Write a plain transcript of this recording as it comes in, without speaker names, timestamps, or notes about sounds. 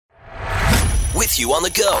with you on the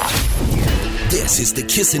go. This is the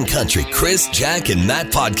Kissin' Country Chris, Jack, and Matt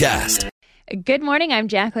podcast. Good morning, I'm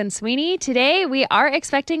Jacqueline Sweeney. Today we are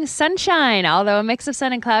expecting sunshine, although a mix of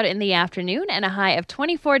sun and cloud in the afternoon and a high of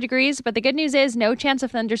 24 degrees. But the good news is no chance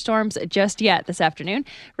of thunderstorms just yet this afternoon.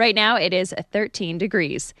 Right now it is 13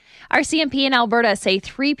 degrees. Our CMP in Alberta say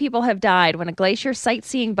 3 people have died when a glacier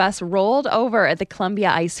sightseeing bus rolled over at the Columbia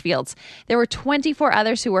ice fields. There were 24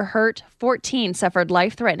 others who were hurt. 14 suffered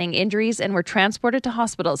life-threatening injuries and were transported to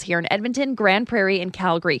hospitals here in Edmonton, Grand Prairie, and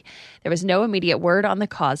Calgary. There was no immediate word on the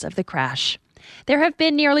cause of the crash. There have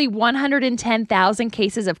been nearly 110,000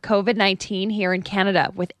 cases of COVID-19 here in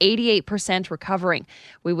Canada, with 88% recovering.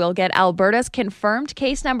 We will get Alberta's confirmed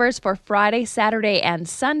case numbers for Friday, Saturday, and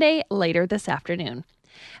Sunday later this afternoon.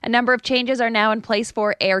 A number of changes are now in place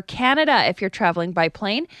for Air Canada if you're traveling by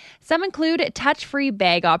plane. Some include touch-free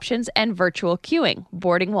bag options and virtual queuing.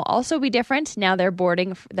 Boarding will also be different. Now they're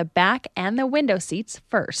boarding the back and the window seats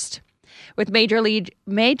first. With Major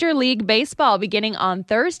League Baseball beginning on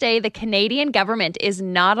Thursday, the Canadian government is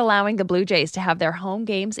not allowing the Blue Jays to have their home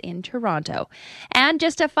games in Toronto. And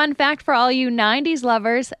just a fun fact for all you 90s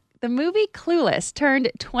lovers, the movie Clueless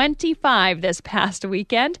turned 25 this past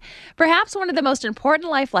weekend. Perhaps one of the most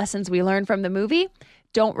important life lessons we learned from the movie: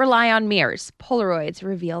 don't rely on mirrors. Polaroids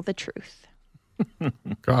reveal the truth.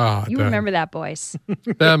 God, you remember that, boys?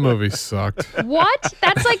 That movie sucked. What?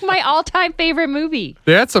 That's like my all-time favorite movie.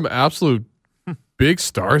 They had some absolute big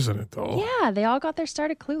stars in it, though. Yeah, they all got their start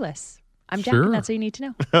at Clueless. I'm Jack, Sure. and that's what you need to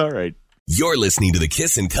know. All right. You're listening to the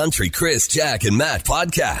Kissin' Country Chris, Jack, and Matt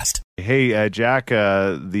podcast. Hey, Jack,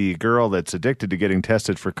 the girl that's addicted to getting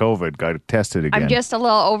tested for COVID got tested again. I'm just a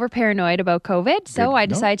little over-paranoid about COVID, so I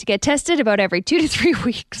decided to get tested about every 2 to 3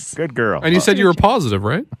 weeks. Good girl. And you said you were positive,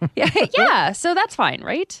 right? Yeah, so that's fine,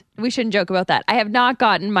 right? We shouldn't joke about that. I have not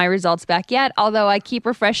gotten my results back yet, although I keep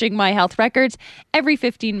refreshing my health records every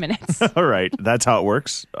 15 minutes. All right. That's how it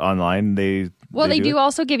works online. They do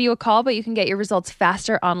also give you a call, but you can get your results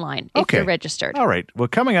faster online if you're registered. All right. Well,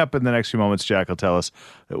 coming up in the next few moments, Jack will tell us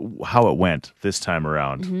how it went this time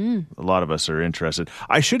around. Mm-hmm. A lot of us are interested.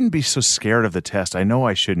 I shouldn't be so scared of the test. I know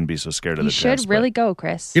I shouldn't be so scared of the test. You should really go,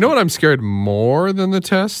 Chris. You know what I'm scared more than the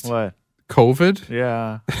test? What? COVID.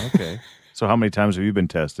 Yeah. Okay. So how many times have you been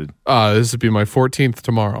tested? This would be my 14th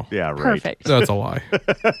tomorrow. Yeah, right. Perfect. That's a lie.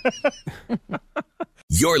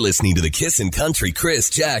 You're listening to the Kissin' Country Chris,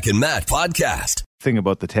 Jack, and Matt podcast. Thing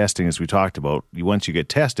about the testing, as we talked about, once you get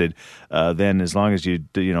tested, then as long as you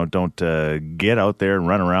don't get out there and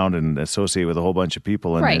run around and associate with a whole bunch of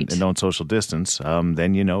people and don't social distance,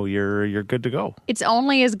 then you're good to go. It's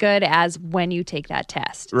only as good as when you take that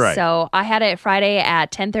test. Right. So I had it Friday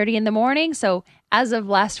at 10:30 in the morning. So as of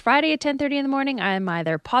last Friday at 10:30 in the morning, I'm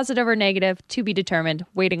either positive or negative, to be determined,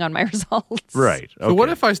 waiting on my results. Right. Okay. So what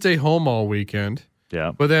if I stay home all weekend?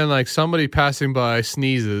 Yeah. But then, like, somebody passing by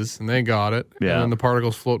sneezes and they got it, yeah, and then the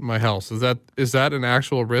particles float in my house. Is that an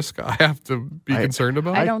actual risk I have to be concerned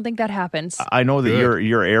about? I don't think that happens. I know that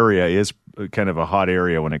your area is kind of a hot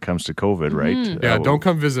area when it comes to COVID, right? Yeah, don't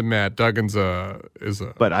come visit Matt. Duggan's is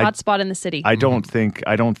a hot spot in the city. I don't think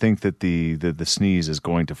that the sneeze is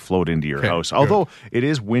going to float into your house. Although it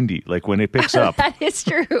is windy, like when it picks up. That is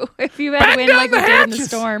true. If you had wind like we did in the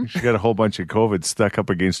storm. You got a whole bunch of COVID stuck up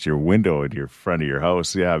against your window in your front of your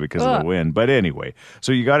house, because of the wind. But anyway,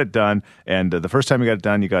 so you got it done, and the first time you got it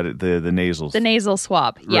done, you got it the nasal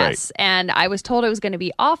swab. Yes, right. And I was told it was going to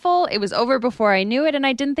be awful. It was over before I knew it, and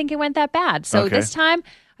I didn't think it went that bad. So this time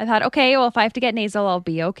I thought, okay, well, if I have to get nasal, I'll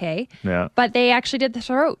be okay. Yeah. But they actually did the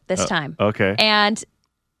throat this time. Okay. And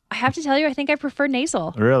I have to tell you, I think I prefer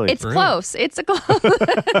nasal. Really? It's close. It's a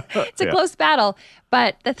close battle.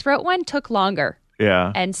 But the throat one took longer.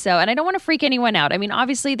 Yeah. And I don't want to freak anyone out. I mean,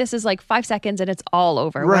 obviously, this is like 5 seconds and it's all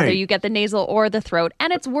over, right, whether you get the nasal or the throat.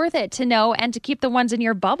 And it's worth it to know and to keep the ones in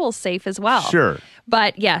your bubble safe as well. Sure.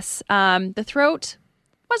 But yes, the throat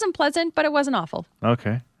wasn't pleasant, but it wasn't awful.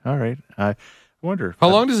 Okay. All right. I wonder. How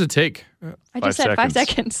long does it take? I just said 5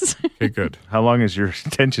 seconds. Okay, good. How long is your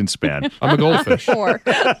attention span? I'm a goldfish. 4.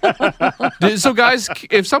 So, guys,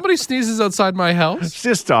 if somebody sneezes outside my house,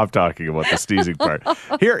 just stop talking about the sneezing part.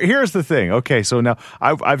 Here's the thing. Okay, so now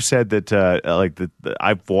I've said that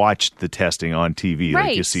I've watched the testing on TV, right,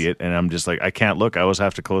 like you see it, and I'm just like, I can't look. I always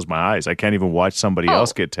have to close my eyes. I can't even watch somebody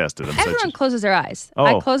else get tested. Everyone closes their eyes.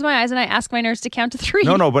 I close my eyes and I ask my nurse to count to 3.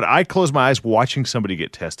 No, but I close my eyes watching somebody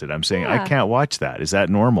get tested. I'm saying I can't watch that. Is that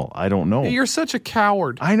normal? I don't know. You're such a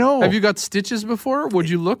coward. I know. Have you got stitches before? Would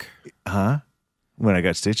you look? Huh? when I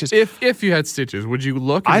got stitches. If you had stitches, would you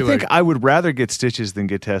look? And I be think like, I would rather get stitches than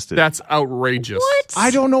get tested. that's outrageous. What?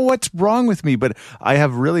 I don't know what's wrong with me, but I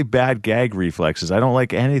have really bad gag reflexes. I don't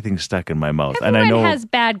like anything stuck in my mouth. Everyone and I know has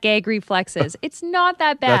bad gag reflexes. It's not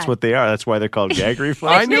that bad. that's what they are. That's why they're called gag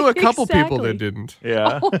reflexes. I knew a couple people Exactly. that didn't.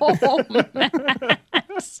 Yeah. Oh, Matt.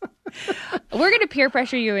 We're going to peer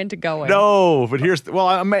pressure you into going. No, but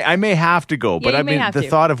I may have to go. But you I may mean, have the to.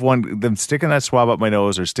 thought of them sticking that swab up my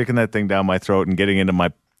nose or sticking that thing down my throat and getting into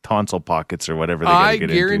my tonsil pockets or whatever they got I to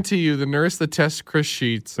get guarantee you, the nurse that tests Chris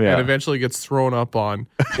Sheets Yeah. and eventually gets thrown up on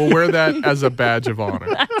will wear that as a badge of honor.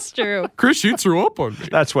 That's true. Chris Sheets threw up on me.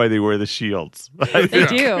 That's why they wear the shields. They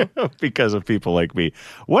do. Because of people like me.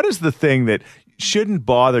 What is the thing that shouldn't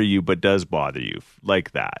bother you but does bother you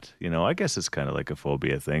like that? I guess it's kind of like a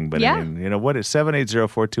phobia thing. But Yeah. I mean, what is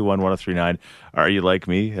 780-421-1039? Are you like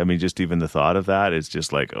me? I mean, just even the thought of that is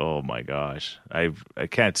just like, oh my gosh. I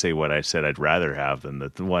can't say what I said I'd rather have than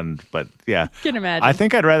the one, but yeah. Can imagine. I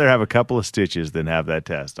think I'd rather have a couple of stitches than have that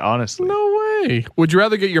test, honestly. No way. Would you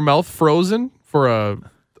rather get your mouth frozen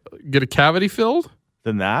get a cavity filled?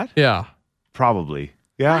 Than that? Yeah. Probably.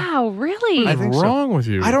 Yeah. Wow, really? I think so. wrong with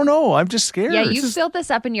you? I don't know. I'm just scared. Yeah, you filled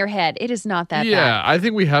this up in your head. It is not that Yeah, I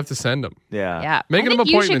think we have to send them. Yeah. bad. Yeah. Make I it an think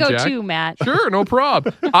you should appointment, go Jack. too, Matt. Sure, no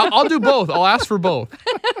problem. I'll do both. I'll ask for both.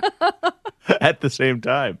 At the same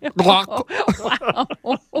time.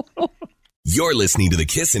 You're listening to the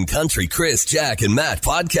Kissin' Country Chris, Jack, and Matt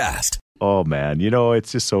podcast. Oh man,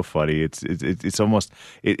 it's just so funny. It's almost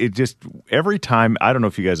it just every time. I don't know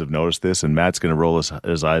if you guys have noticed this, and Matt's going to roll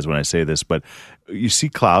his eyes when I say this, but you see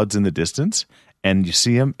clouds in the distance, and you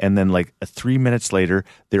see them, and then like 3 minutes later,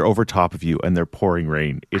 they're over top of you, and they're pouring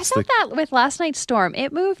rain. I thought that with last night's storm.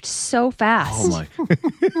 It moved so fast. Oh my.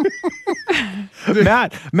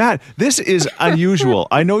 Matt, this is unusual.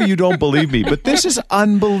 I know you don't believe me, but this is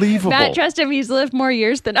unbelievable. Matt, trust him. He's lived more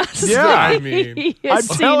years than us. Yeah, I mean, He I'm has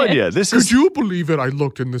seen telling it. you, this could is you believe it? I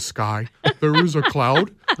looked in the sky. There was a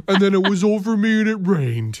cloud, and then it was over me, and it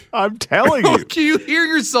rained. I'm telling you. Can you hear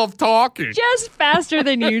yourself talking? Just faster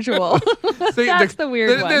than usual. That's the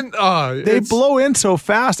weird one. They blow in so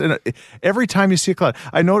fast, and every time you see a cloud,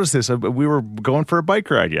 I noticed this. We were going for a bike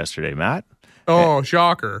ride yesterday, Matt. Oh,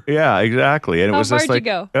 shocker. Yeah, exactly. And it How was far just did like,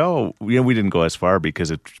 you go? oh, we didn't go as far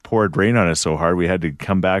because it poured rain on us so hard we had to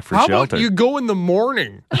come back for How shelter. about you go in the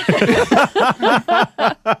morning?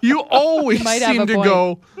 You always You might have seem a to point.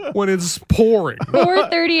 go when it's pouring.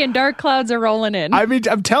 4:30 and dark clouds are rolling in. I mean,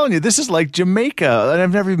 I'm telling you, this is like Jamaica, and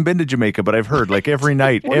I've never even been to Jamaica, but I've heard like every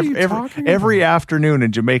night, What are you talking every afternoon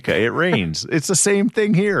in Jamaica, it rains. It's the same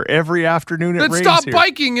thing here. Every afternoon it Then rains stop here.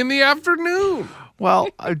 biking in the afternoon. Well,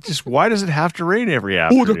 why does it have to rain every Oh,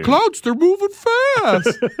 afternoon? the clouds, they're moving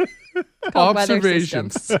fast. Called weather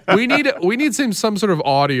Observations. systems. We need some sort of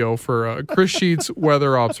audio for Chris Sheets'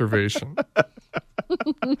 weather observation.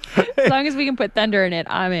 As long as we can put thunder in it,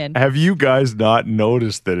 I'm in. Have you guys not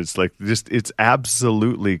noticed that it's like it's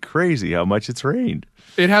absolutely crazy how much it's rained?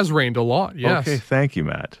 It has rained a lot, yes. Okay, thank you,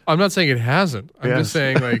 Matt. I'm not saying it hasn't. I'm Yes. just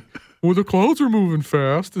saying, like, well, the clouds are moving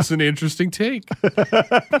fast. It's an interesting take.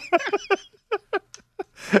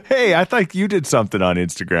 Hey, I thought you did something on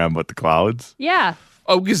Instagram about the clouds. Yeah.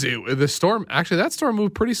 Oh, because the storm, actually, that storm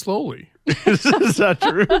moved pretty slowly. Is that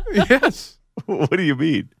true? Yes. What do you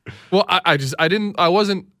mean? Well, I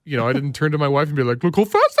wasn't I didn't turn to my wife and be like, look how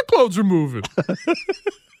fast the clouds are moving.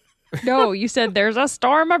 No, you said there's a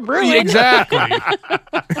storm a brewing. Exactly.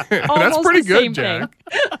 That's Almost pretty the same good,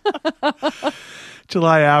 Jack.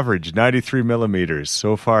 July average 93 millimeters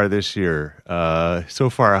so far this year. So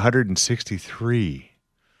far 163.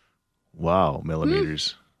 Wow,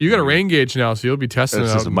 millimeters. You got a rain gauge now, so you'll be testing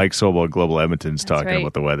This it is out. Mike Sobel, Global Edmonton's talking right.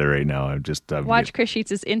 about the weather right now. I'm Watch Chris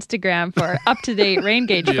Sheets' Instagram for up-to-date rain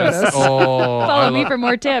gauge Yes. photos. Oh, Follow me for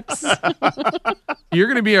more tips. You're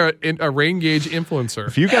going to be a rain gauge influencer.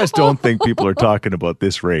 If you guys don't think people are talking about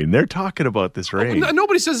this rain, they're talking about this rain.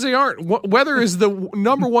 Nobody says they aren't. Weather is the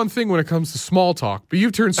number one thing when it comes to small talk, but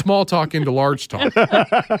you've turned small talk into large talk.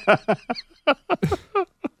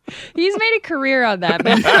 He's made a career on that,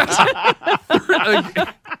 man.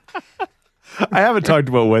 I haven't talked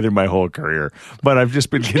about weather my whole career, but I've just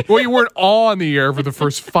been getting Well, you weren't on the air for the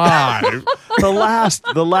first 5. the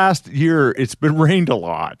last year. It's been rained a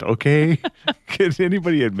lot. Okay, can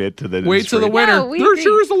anybody admit to that? Wait it's till the rained? winter. No, we There agree.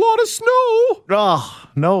 sure is a lot of snow.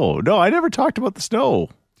 Oh no! I never talked about the snow.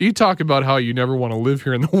 You talk about how you never want to live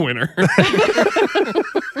here in the winter.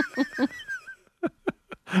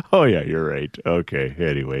 Oh yeah, you're right. Okay.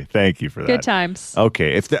 Anyway, thank you for that. Good times.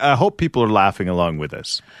 Okay, I hope people are laughing along with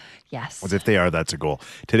us. Yes. If they are, that's a goal.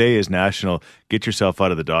 Today is National Get Yourself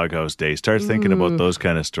Out of the Doghouse Day. Start thinking about those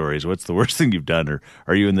kind of stories. What's the worst thing you've done, or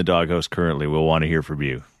are you in the doghouse currently? We'll want to hear from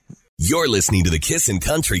you. You're listening to the Kissin'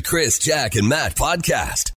 Country Chris, Jack, and Matt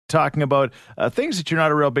podcast. Talking about things that you're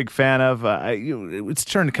not a real big fan of. It's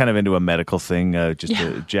turned kind of into a medical thing.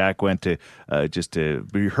 Jack went to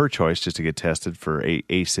her choice just to get tested for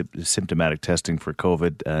asymptomatic testing for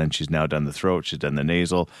COVID, and she's now done the throat, she's done the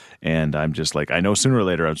nasal, and I'm just like, I know sooner or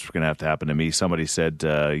later it's going to have to happen to me. Somebody said,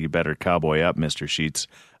 you better cowboy up, Mr. Sheets.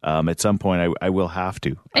 At some point, I will have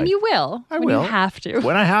to. And you will. I when will. You have to.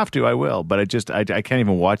 When I have to, I will. But I can't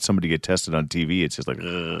even watch somebody get tested on TV. It's just like,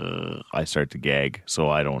 I start to gag. So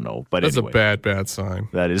I don't know. But That's anyway, a bad sign.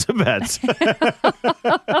 that is a bad sign.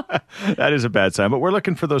 That is a bad sign. But we're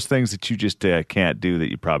looking for those things that you just can't do that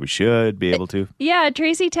you probably should be able to. Yeah,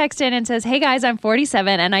 Tracy texts in and says, hey guys, I'm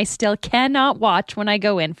 47 and I still cannot watch when I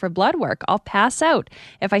go in for blood work. I'll pass out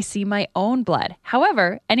if I see my own blood.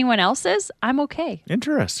 However, anyone else's, I'm okay.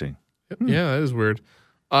 Interesting. Yeah, that is weird.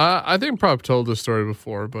 I think I probably told this story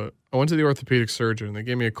before, but I went to the orthopedic surgeon. They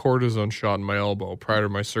gave me a cortisone shot in my elbow prior to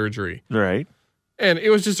my surgery. Right. And it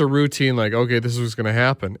was just a routine, like, okay, this is what's going to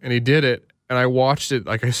happen. And he did it, and I watched it,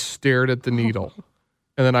 like I stared at the needle.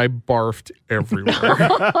 And then I barfed everywhere.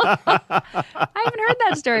 I haven't heard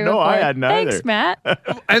that story before. No, I hadn't either. Thanks, Matt.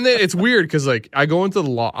 And then it's weird because, like, I go into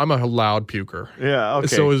the I'm a loud puker. Yeah, okay.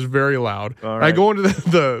 So it was very loud. All I right. go into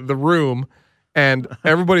the room, and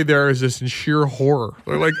everybody there is just in sheer horror.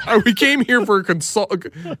 They're like, we came here for a consult.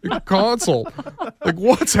 Like,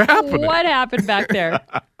 what's happening? What happened back there?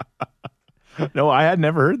 No, I had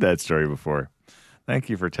never heard that story before. Thank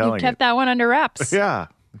you for You telling kept it. that one under wraps. Yeah.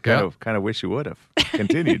 Kind of wish you would have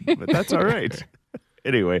continued, but that's all right.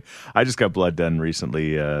 Anyway, I just got blood done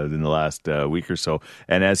recently in the last week or so.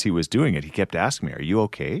 And as he was doing it, he kept asking me, are you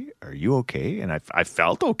okay? Are you okay? And I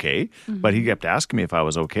felt okay, but he kept asking me if I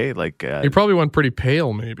was okay. Like You probably went pretty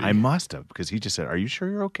pale, maybe. I must have, because he just said, are you sure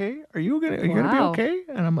you're okay? Are you going to be Wow. okay?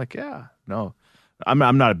 And I'm like, yeah, no.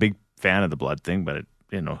 I'm not a big fan of the blood thing, but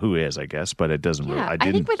who is, I guess, but it doesn't really, Yeah,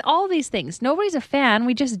 I think with all these things, nobody's a fan.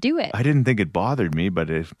 We just do it. I didn't think it bothered me, but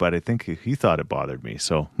I think he thought it bothered me.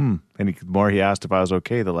 So, And the more he asked if I was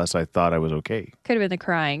okay, the less I thought I was okay. Could have been the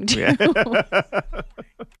crying, too.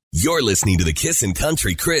 You're listening to the Kissin'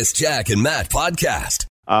 Country Chris, Jack, and Matt podcast.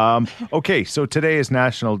 Okay, so today is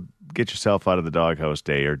National Get Yourself Out of the Doghouse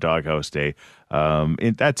Day, or Doghouse Day.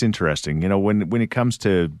 That's interesting. When it comes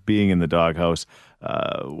to being in the doghouse,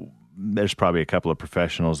 there's probably a couple of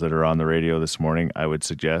professionals that are on the radio this morning, I would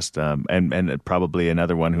suggest, and probably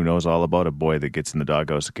another one who knows all about a boy that gets in the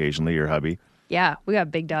doghouse occasionally, your hubby. Yeah, we got a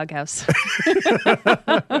big doghouse.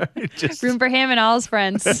 Room for him and all his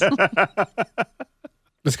friends.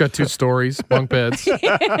 It's got 2 stories, bunk beds.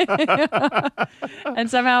 And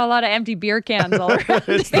somehow a lot of empty beer cans all around.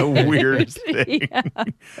 It's the weirdest thing. Yeah.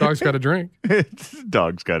 Dog's got a drink.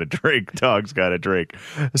 Dog's got a drink. Dog's got a drink.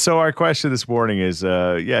 So our question this morning is,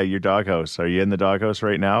 your doghouse. Are you in the doghouse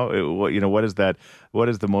right now? What is that? What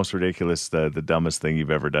is the most ridiculous, the dumbest thing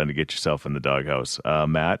you've ever done to get yourself in the doghouse?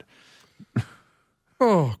 Matt?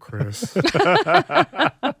 Oh, Chris.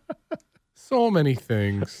 So many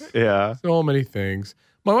things. Yeah. So many things.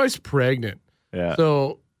 My wife's pregnant. Yeah.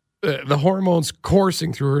 So the hormones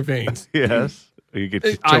coursing through her veins. Yes. You get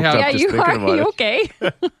choked I have- up Yeah, just you thinking are. about You it. okay?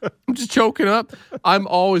 I'm just choking up. I'm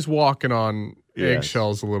always walking on Yes.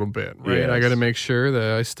 eggshells a little bit, right? Yes. I got to make sure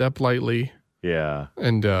that I step lightly Yeah.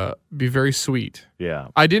 and be very sweet. Yeah.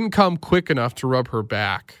 I didn't come quick enough to rub her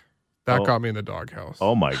back. That Oh. got me in the doghouse.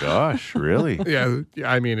 Oh my gosh, really? Yeah,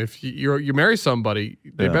 I mean, if you marry somebody,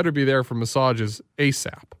 they Yeah. better be there for massages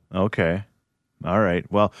ASAP. Okay. All right.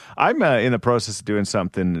 Well, I'm in the process of doing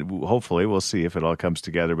something. Hopefully, we'll see if it all comes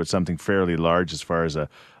together, but something fairly large as far as a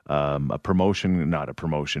promotion, not a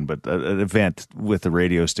promotion, but an event with the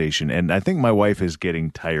radio station. And I think my wife is getting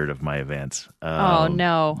tired of my events. Oh,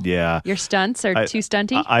 no. Yeah. Your stunts are too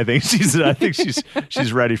stunty? I think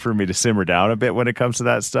she's ready for me to simmer down a bit when it comes to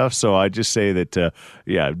that stuff. So I just say that,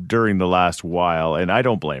 during the last while, and I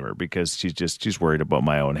don't blame her because she's worried about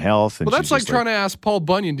my own health. And Well, that's like trying to ask Paul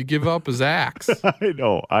Bunyan to give up his axe.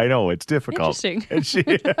 I know, it's difficult.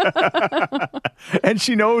 Interesting. And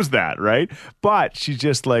she knows that, right? But she's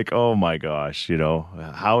just like, oh my gosh,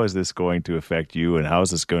 how is this going to affect you, and how is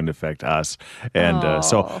this going to affect us? And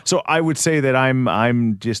so I would say that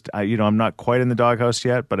I'm just, I'm not quite in the doghouse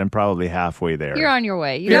yet, but I'm probably halfway there. You're on your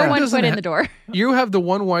way. You Yeah. got one Doesn't foot in ha- the door. You have the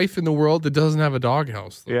one wife in the world that doesn't have a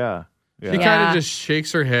doghouse. though. Yeah. She Yeah. kind Yeah. of just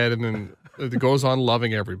shakes her head and then it goes on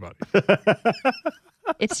loving everybody.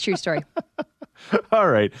 It's a true story. All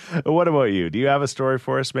right. What about you? Do you have a story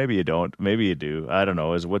for us? Maybe you don't. Maybe you do. I don't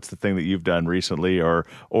know. What's the thing that you've done recently, or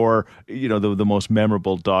the most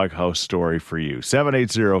memorable doghouse story for you?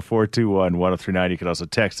 780-421-1039. You can also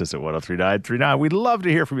text us at 103939. We'd love to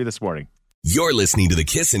hear from you this morning. You're listening to the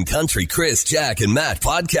Kissin' Country Chris, Jack, and Matt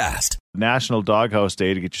podcast. National Doghouse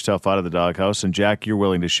Day to get yourself out of the doghouse. And Jack, you're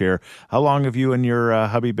willing to share. How long have you and your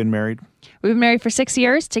hubby been married? We've been married for 6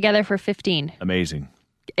 years, together for 15. Amazing.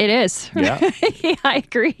 It is. Yeah. Yeah, I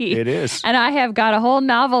agree. It is. And I have got a whole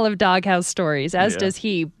novel of doghouse stories, as does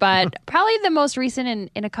he. But probably the most recent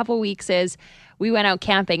in a couple weeks is we went out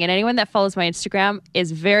camping. And anyone that follows my Instagram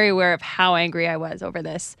is very aware of how angry I was over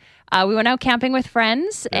this. We went out camping with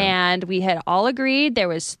friends, and we had all agreed there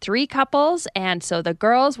was 3 couples. And so the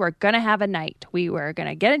girls were going to have a night. We were going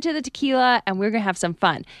to get into the tequila, and we were going to have some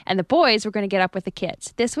fun. And the boys were going to get up with the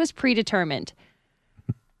kids. This was predetermined.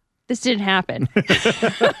 This didn't happen.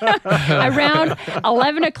 Around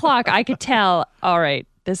 11 o'clock, I could tell, all right,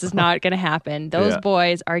 this is not going to happen. Those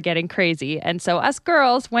boys are getting crazy. And so us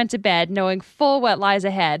girls went to bed knowing full what lies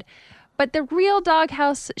ahead. But the real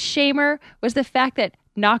doghouse shamer was the fact that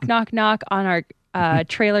knock, knock, knock on our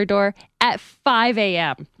trailer door at 5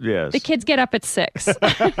 a.m. Yes. The kids get up at 6. So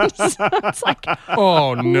it's like,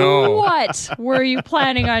 Oh, no. what were you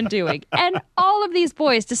planning on doing? And all of these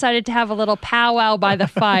boys decided to have a little powwow by the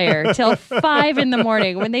fire till 5 in the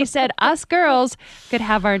morning when they said us girls could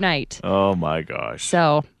have our night. Oh, my gosh.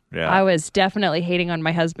 So Yeah. I was definitely hating on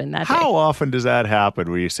my husband that day. How often does that happen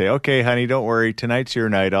where you say, okay, honey, don't worry. Tonight's your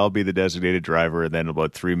night. I'll be the designated driver. And then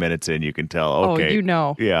about 3 minutes in, you can tell, okay. Oh, you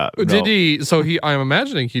know. Yeah. Did he? So I'm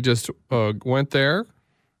imagining he just went there,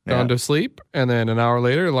 gone to sleep, and then an hour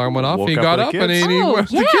later, alarm went off. Woke He up got with up the and kids. he went with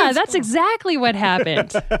the Yeah, kids. that's exactly what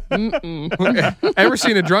happened. Ever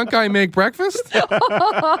seen a drunk guy make breakfast?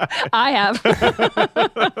 I have.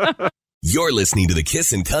 You're listening to the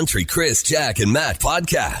Kissin' Country Chris, Jack, and Matt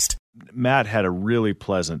podcast. Matt had a really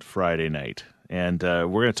pleasant Friday night. And we're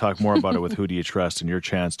going to talk more about it with Who Do You Trust and your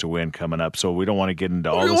chance to win coming up. So we don't want to get into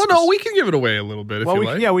all this. Well, no, we can give it away a little bit if you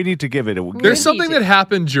like. Yeah, we need to give it a There's need something to. that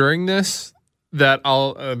happened during this that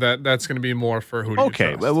that's going to be more for Who Do You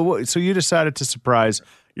Okay, Trust. well, so you decided to surprise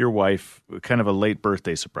your wife, kind of a late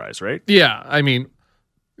birthday surprise, right? Yeah, I mean,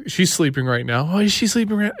 she's sleeping right now. Why is she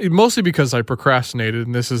sleeping right now? Mostly because I procrastinated,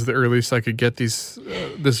 and this is the earliest I could get this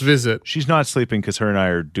visit. She's not sleeping because her and I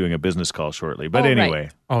are doing a business call shortly. But Oh, right. anyway,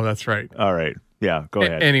 Oh, that's right. all right. Yeah, go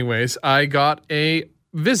ahead. Anyways, I got a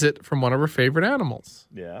visit from one of her favorite animals,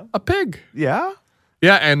 Yeah. a pig. Yeah?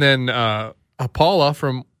 Yeah, and then Paula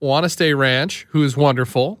from Wanna Stay Ranch, who is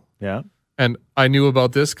wonderful. Yeah. And I knew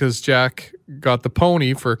about this because Jack got the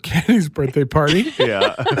pony for Kenny's birthday party.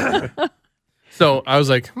 Yeah. So I was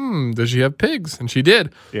like, does she have pigs? And she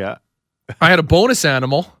did. Yeah. I had a bonus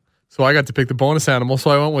animal, so I got to pick the bonus animal. So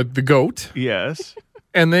I went with the goat, Yes.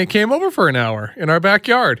 and they came over for an hour in our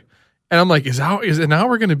backyard. And I'm like, is an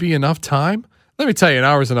hour going to be enough time? Let me tell you, an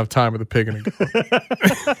hour is enough time with a pig and a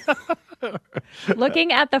goat.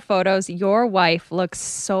 Looking at the photos, your wife looks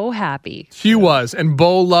so happy. She was, and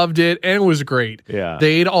Bo loved it, and it was great. Yeah.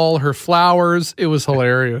 They ate all her flowers. It was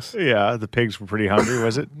hilarious. Yeah. The pigs were pretty hungry,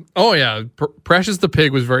 was it? Oh, yeah. Precious the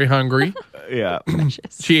pig was very hungry. Yeah.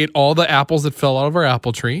 She ate all the apples that fell out of our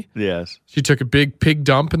apple tree. Yes. She took a big pig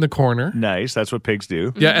dump in the corner. Nice. That's what pigs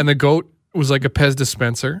do. Yeah, and the goat was like a Pez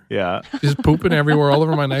dispenser. Yeah. Just pooping everywhere all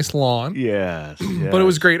over my nice lawn. Yes. But it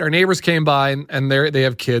was great. Our neighbors came by, and they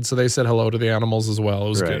have kids, so they said hello to the animals as well. It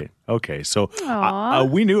was Right. good. Okay. So Aw.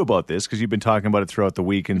 we knew about this because you've been talking about it throughout the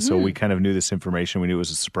week. And so we kind of knew this information. We knew it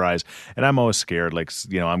was a surprise. And I'm always scared, like,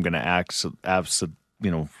 I'm going to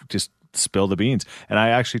just spill the beans. And I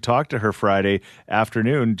actually talked to her Friday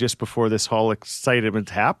afternoon just before this whole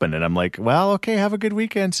excitement happened. And I'm like, well, okay, have a good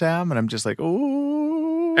weekend, Sam. And I'm just like, oh.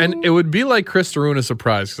 And it would be like Chris Daruna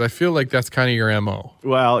surprise, because I feel like that's kind of your MO.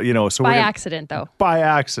 Well, so By we're gonna- accident, though. by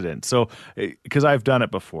accident. So, because I've done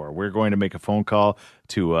it before, we're going to make a phone call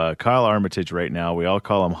to Kyle Armitage right now. We all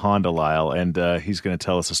call him Honda Lyle, and he's going to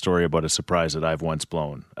tell us a story about a surprise that I've once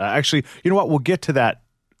blown. Actually, you know what? We'll get to that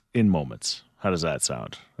in moments. How does that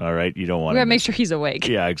sound? All right, you don't want We to gotta make sure he's awake.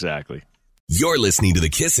 Yeah, exactly. You're listening to the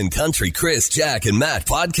Kissin' Country Chris, Jack, and Matt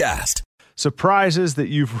podcast. Surprises that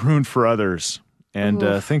you've ruined for others. And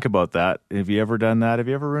think about that. Have you ever done that? Have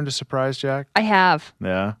you ever ruined a surprise, Jack? I have.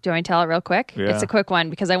 Yeah. Do you want me to tell it real quick? Yeah. It's a quick one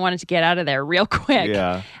because I wanted to get out of there real quick.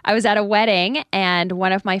 Yeah. I was at a wedding and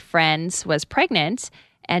one of my friends was pregnant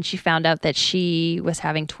and she found out that she was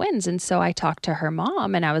having twins. And so I talked to her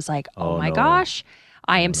mom and I was like, oh my no. gosh,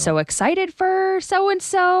 I am so excited for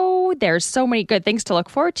so-and-so. There's so many good things to look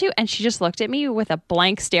forward to. And she just looked at me with a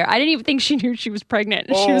blank stare. I didn't even think she knew she was pregnant.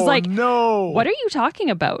 And she was like, no. What are you talking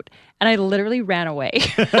about? And I literally ran away.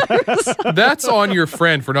 That's on your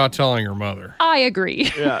friend for not telling her mother. I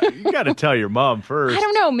agree. Yeah, you got to tell your mom first. I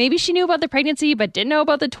don't know. Maybe she knew about the pregnancy, but didn't know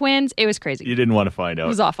about the twins. It was crazy. You didn't want to find out. It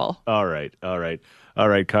was awful. All right.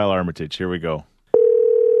 Kyle Armitage, here we go.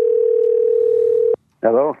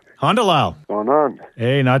 Hello. Hondalau. What's going on?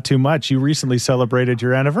 Hey, not too much. You recently celebrated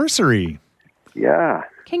your anniversary. Yeah.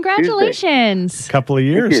 Congratulations. Couple of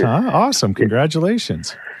years, you. huh? Awesome.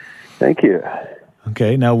 Congratulations. Thank you.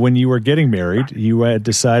 Okay, now when you were getting married, you had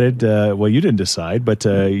decided, you didn't decide, but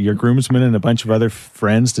your groomsmen and a bunch of other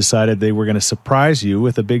friends decided they were going to surprise you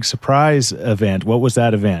with a big surprise event. What was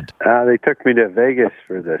that event? They took me to Vegas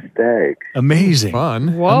for the stag. Amazing.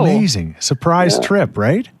 Fun. Whoa. Amazing. Surprise trip,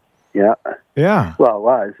 right? Yeah. Yeah. Well, it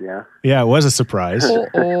was, yeah. Yeah, it was a surprise.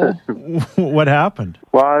 Uh-oh. What happened?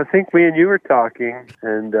 Well, I think me and you were talking,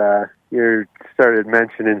 and you started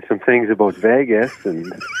mentioning some things about Vegas,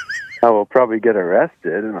 and I will probably get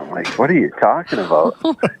arrested. And I'm like, what are you talking about?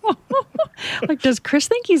 Like, does Chris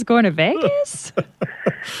think he's going to Vegas?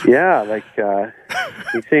 Yeah, like,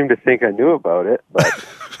 he seemed to think I knew about it, but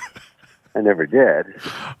I never did.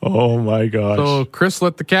 Oh, my gosh. So Chris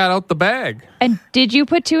let the cat out the bag. And did you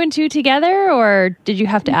put two and two together, or did you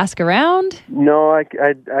have to ask around? No, I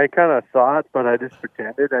kind of thought, but I just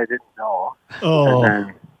pretended I didn't know. Oh, And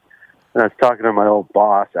then I was talking to my old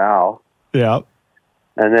boss, Al. yeah.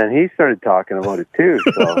 And then he started talking about it too,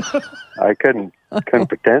 so I couldn't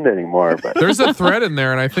pretend anymore. But There's a thread in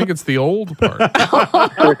there, and I think it's the old part.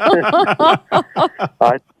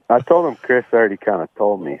 I told him Chris already kind of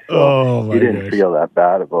told me, so Oh, my he didn't gosh. feel that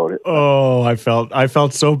bad about it. Oh, I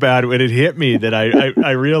felt so bad when it hit me that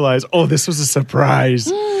I realized, oh, this was a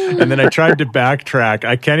surprise. And then I tried to backtrack.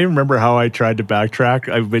 I can't even remember how I tried to backtrack.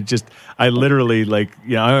 I literally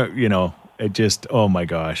it just, oh my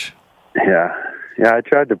gosh. Yeah, I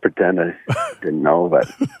tried to pretend I didn't know,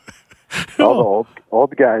 but all the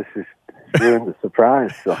old guys just ruined the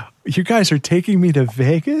surprise. So You guys are taking me to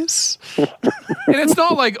Vegas? And it's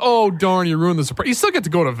not like, oh, darn, you ruined the surprise. You still get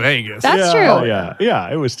to go to Vegas. That's yeah, true.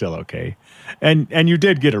 Yeah, it was still okay. And you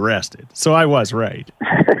did get arrested, so I was right.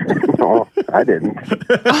 no, I didn't.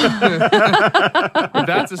 If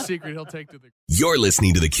that's a secret, he'll take to the... You're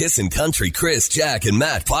listening to the Kissin' Country Chris, Jack, and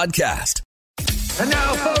Matt podcast. And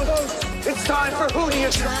now, folks, it's time for Who Do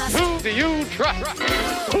You Trust? Who do you trust?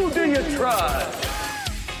 Who do you trust?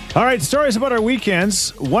 All right, stories about our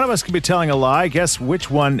weekends. One of us can be telling a lie. Guess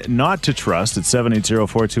which one not to trust at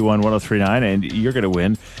 780-421-1039, and you're going to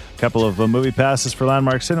win a couple of movie passes for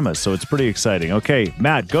Landmark Cinemas, so it's pretty exciting. Okay,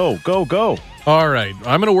 Matt, go. All right,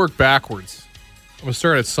 I'm going to work backwards. I'm going to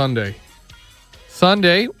start at Sunday.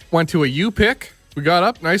 Sunday, went to a U-Pick. We got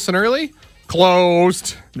up nice and early.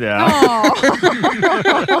 Closed. Yeah.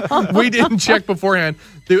 We didn't check beforehand.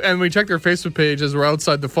 And we checked their Facebook page as we're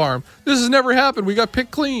outside the farm. This has never happened. We got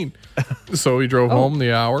picked clean. So we drove home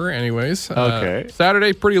the hour anyways. Okay.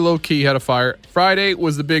 Saturday, pretty low-key, had a fire. Friday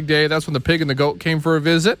was the big day. That's when the pig and the goat came for a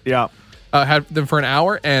visit. Yeah. Had them for an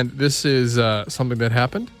hour, and this is something that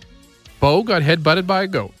happened. Bo got headbutted by a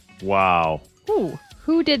goat. Wow. Ooh,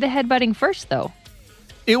 who did the headbutting first, though?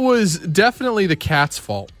 It was definitely the cat's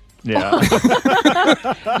fault. Yeah.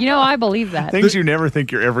 I believe that. Things you never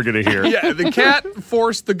think you're ever going to hear. Yeah, the cat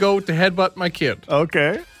forced the goat to headbutt my kid.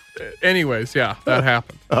 Okay. Anyways, yeah, that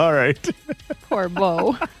happened. All right. Poor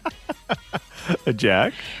Bo.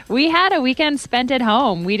 Jack? We had a weekend spent at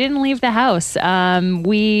home. We didn't leave the house.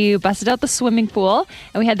 We busted out the swimming pool,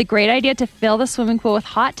 and we had the great idea to fill the swimming pool with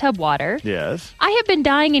hot tub water. Yes. I have been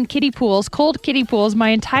dying in kiddie pools, cold kiddie pools, my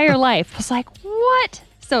entire life. I was like, what?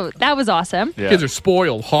 So that was awesome. Yeah. Kids are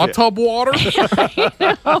spoiled. Hot tub water?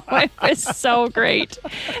 Oh, it was so great.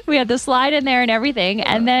 We had the slide in there and everything.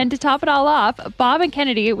 And then to top it all off, Bob and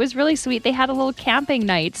Kennedy, it was really sweet. They had a little camping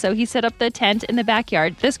night. So he set up the tent in the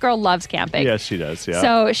backyard. This girl loves camping. Yes, she does. Yeah.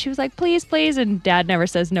 So she was like, please, please. And Dad never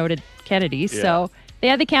says no to Kennedy. So they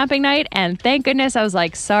had the camping night. And thank goodness I was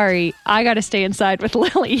like, sorry, I got to stay inside with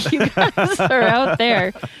Lily. You guys are out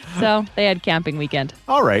there. So they had camping weekend.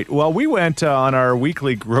 All right. Well, we went on our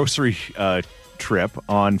weekly grocery trip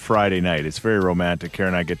on Friday night. It's very romantic. Karen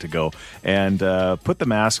and I get to go and put the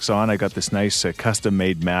masks on. I got this nice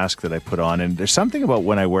custom-made mask that I put on. And there's something about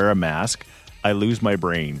when I wear a mask I lose my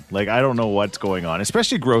brain. Like, I don't know what's going on,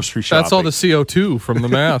 especially grocery shopping. That's all the CO2 from the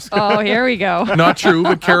mask. Oh, here we go. Not true,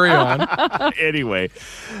 but carry on. Anyway,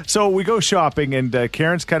 so we go shopping, and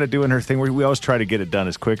Karen's kind of doing her thing. We always try to get it done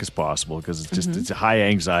as quick as possible because it's just it's a high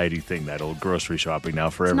anxiety thing, that old grocery shopping now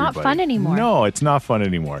for everybody. It's not fun anymore. No, it's not fun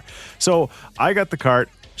anymore. So I got the cart.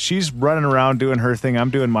 She's running around doing her thing. I'm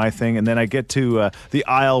doing my thing. And then I get to the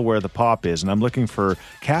aisle where the pop is, and I'm looking for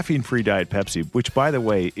caffeine-free Diet Pepsi, which, by the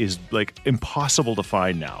way, is like impossible to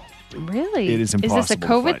find now. Really? It is impossible. Is this a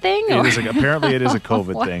COVID thing? It is apparently it is a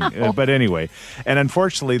COVID thing. But anyway, and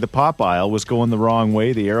unfortunately, the pop aisle was going the wrong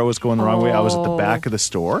way. The arrow was going the wrong way. I was at the back of the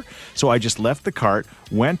store. So I just left the cart,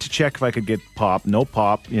 went to check if I could get pop. No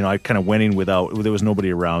pop. You know, I kind of went in without, there was nobody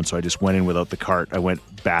around, so I just went in without the cart. I went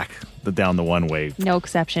back down the one way. No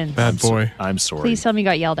exceptions. Bad boy. I'm sorry. Please tell me you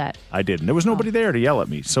got yelled at. I didn't. There was nobody there to yell at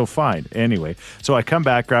me, so fine. Anyway, so I come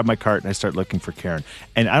back, grab my cart, and I start looking for Karen.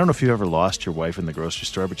 And I don't know if you've ever lost your wife in the grocery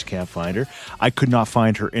store, but you can't find her. I could not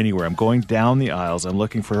find her anywhere. I'm going down the aisles. I'm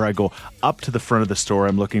looking for her. I go up to the front of the store.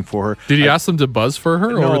 I'm looking for her. Did you ask them to buzz for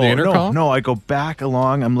her over the intercom? No. I go back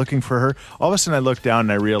along. I'm looking for her. All of a sudden, I look down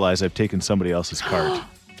and I realize I've taken somebody else's cart.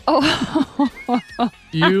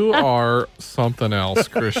 You are something else,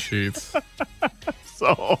 Chris Sheets.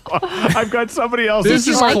 So I've got somebody else's.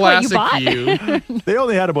 This is like what classic you you. They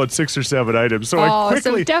only had about 6 or 7 items. So I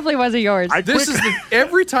quickly. So it definitely wasn't yours.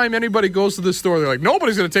 Every time anybody goes to the store, they're like,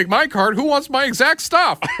 nobody's going to take my card. Who wants my exact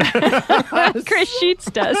stuff? Chris Sheets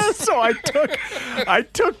does. So I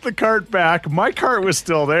took the cart back. My cart was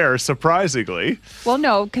still there, surprisingly. Well,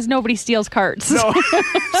 no, because nobody steals carts. No.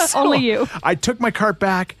 Only you. I took my cart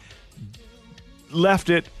back, left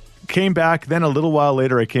it, came back. Then a little while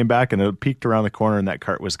later, I came back and I peeked around the corner and that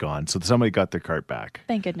cart was gone. So somebody got their cart back.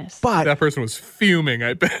 Thank goodness. But That person was fuming,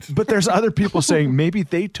 I bet. But there's other people saying maybe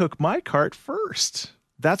they took my cart first.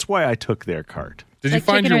 That's why I took their cart. Did you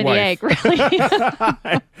find your wife? The egg, really?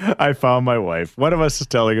 I found my wife. One of us is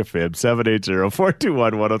telling a fib.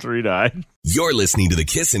 780-421-1039. You're listening to the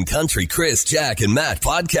Kissin' Country Chris, Jack, and Matt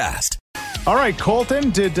podcast. All right,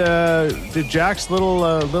 Colton, did Jack's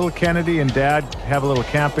little Kennedy and Dad have a little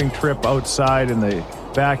camping trip outside in the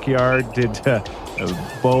backyard? Did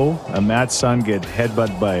Bo, Matt's son, get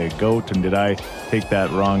headbutted by a goat? And did I take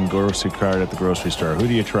that wrong grocery cart at the grocery store? Who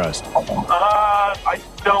do you trust? I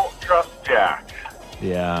don't trust Jack.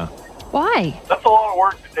 Yeah. Why? That's a lot of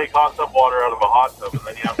work to take hot tub water out of a hot tub, and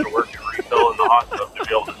then you have to work to refill in the hot tub to be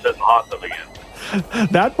able to sit in the hot tub again.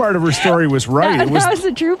 That part of her story was right. That was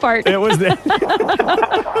the true part. It was the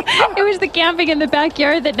It was the camping in the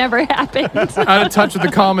backyard that never happened. Out of touch with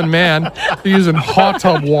the common man. They're using hot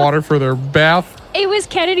tub water for their bath. It was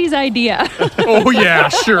Kennedy's idea. Oh, yeah,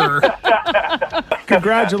 sure.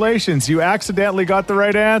 Congratulations. You accidentally got the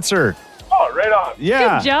right answer. Oh, right on.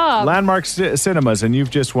 Yeah. Good job. Landmark Cinemas, and you've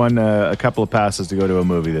just won a couple of passes to go to a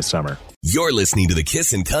movie this summer. You're listening to the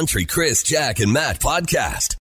Kissin' Country Chris, Jack, and Matt podcast.